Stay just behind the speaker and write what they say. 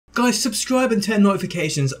Guys, subscribe and turn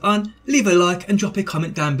notifications on, leave a like and drop a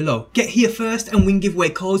comment down below. Get here first and win giveaway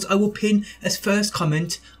codes I will pin as first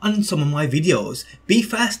comment on some of my videos. Be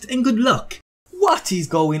fast and good luck. What is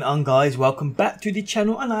going on, guys? Welcome back to the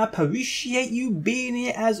channel and I appreciate you being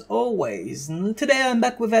here as always. And today I'm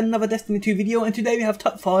back with another Destiny 2 video, and today we have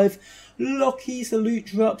top 5 lucky salute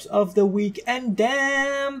drops of the week. And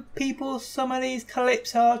damn people, some of these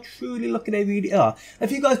clips are truly lucky, they really are.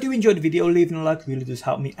 If you guys do enjoy the video, leaving a like really does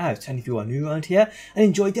help me out. And if you are new around here and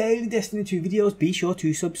enjoy daily Destiny 2 videos, be sure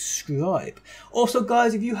to subscribe. Also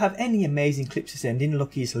guys, if you have any amazing clips to send in,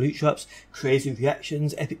 lucky salute drops, crazy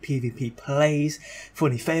reactions, epic PvP plays,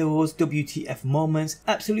 funny fails, WTF moments,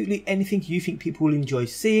 absolutely anything you think people will enjoy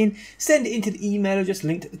seeing, send it into the email address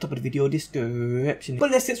linked at the top of the video description.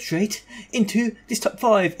 But let's get straight into this top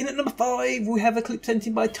 5. In at number 5 we have a clip sent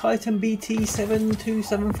in by Titan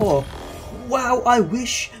BT7274. Wow, I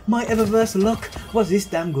wish my Eververse luck was this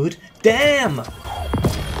damn good. Damn!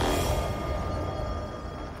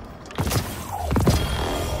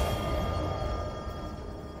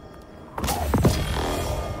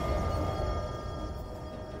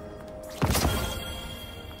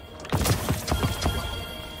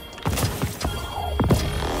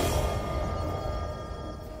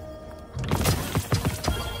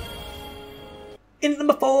 In at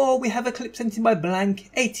number 4 we have a clip sent in by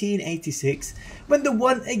Blank 1886. When the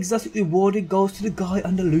one exotic rewarded goes to the guy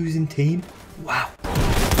on the losing team. Wow.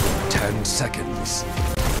 10 seconds.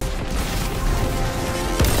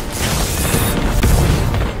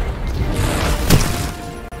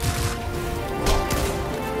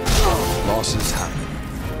 Losses happen.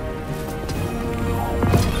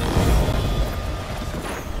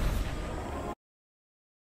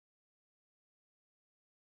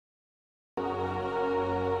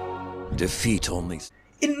 Defeat only.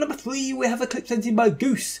 In at number 3 we have a clip sent in by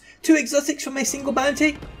Goose. 2 exotics from a single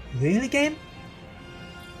bounty? Really, game?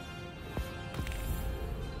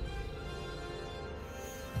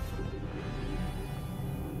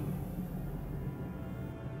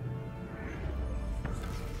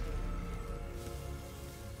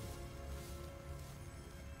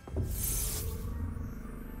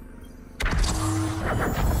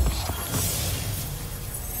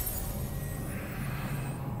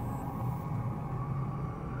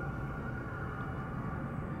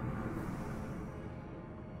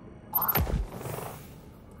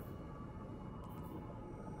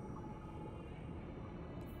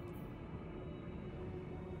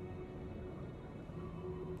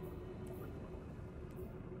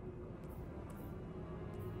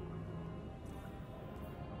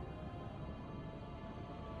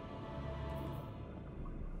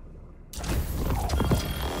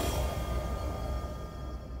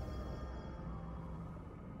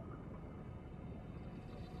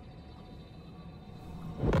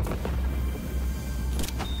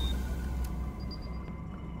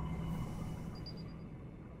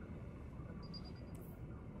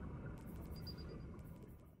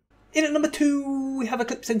 In at number 2 we have a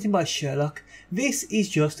clip sent in by Sherlock. This is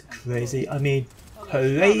just crazy. I mean,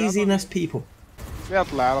 craziness people.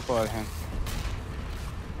 بيطلع على طول الحين.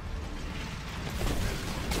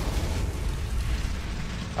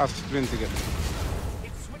 بنتقل.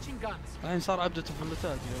 الحين صار عبدة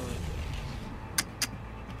فلتات.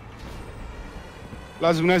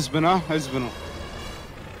 لازم نزبن ازبنوا.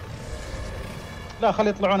 لا خلي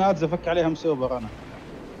يطلعون ادز افك عليهم سوبر انا.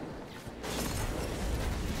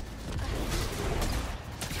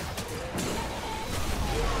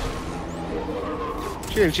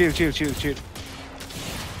 شيل شيل شيل شيل شيل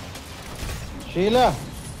شيله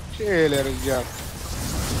شيل يا رجال.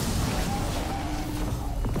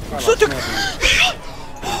 صدق.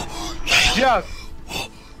 جاك.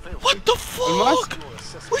 What the fuck?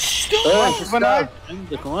 وش ده؟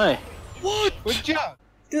 عندكم ايه؟ What? وش جاك؟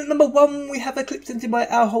 In at number 1 we have a clip sent in by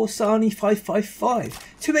Alhol Sani 555.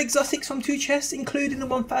 2 exotics from 2 chests, including the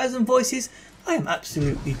 1000 voices. I am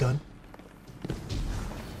absolutely done.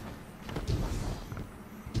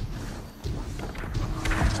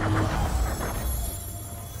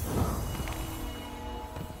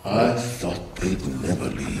 I thought they'd never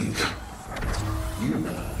leave. You and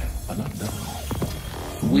I are not done.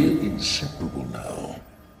 We're inseparable now.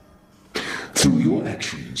 Through your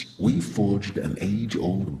actions, we forged an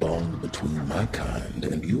age-old bond between my kind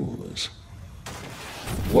and yours.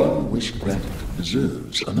 One wish granted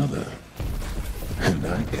deserves another. And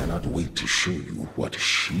I cannot wait to show you what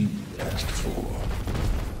she asked for.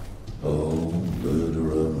 Oh,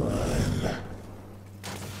 murderer mine.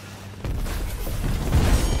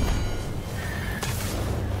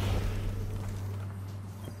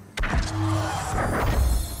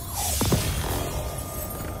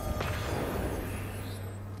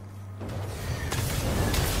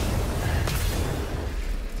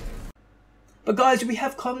 But guys, we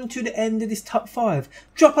have come to the end of this top 5.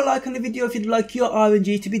 Drop a like on the video if you'd like your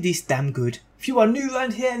RNG to be this damn good. If you are new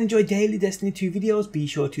around here and enjoy daily Destiny 2 videos, be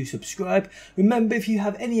sure to subscribe. Remember, if you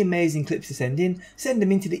have any amazing clips to send in, send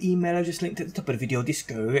them into the email I just linked at the top of the video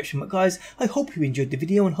description. But guys, I hope you enjoyed the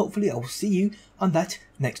video and hopefully I will see you on that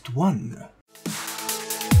next one.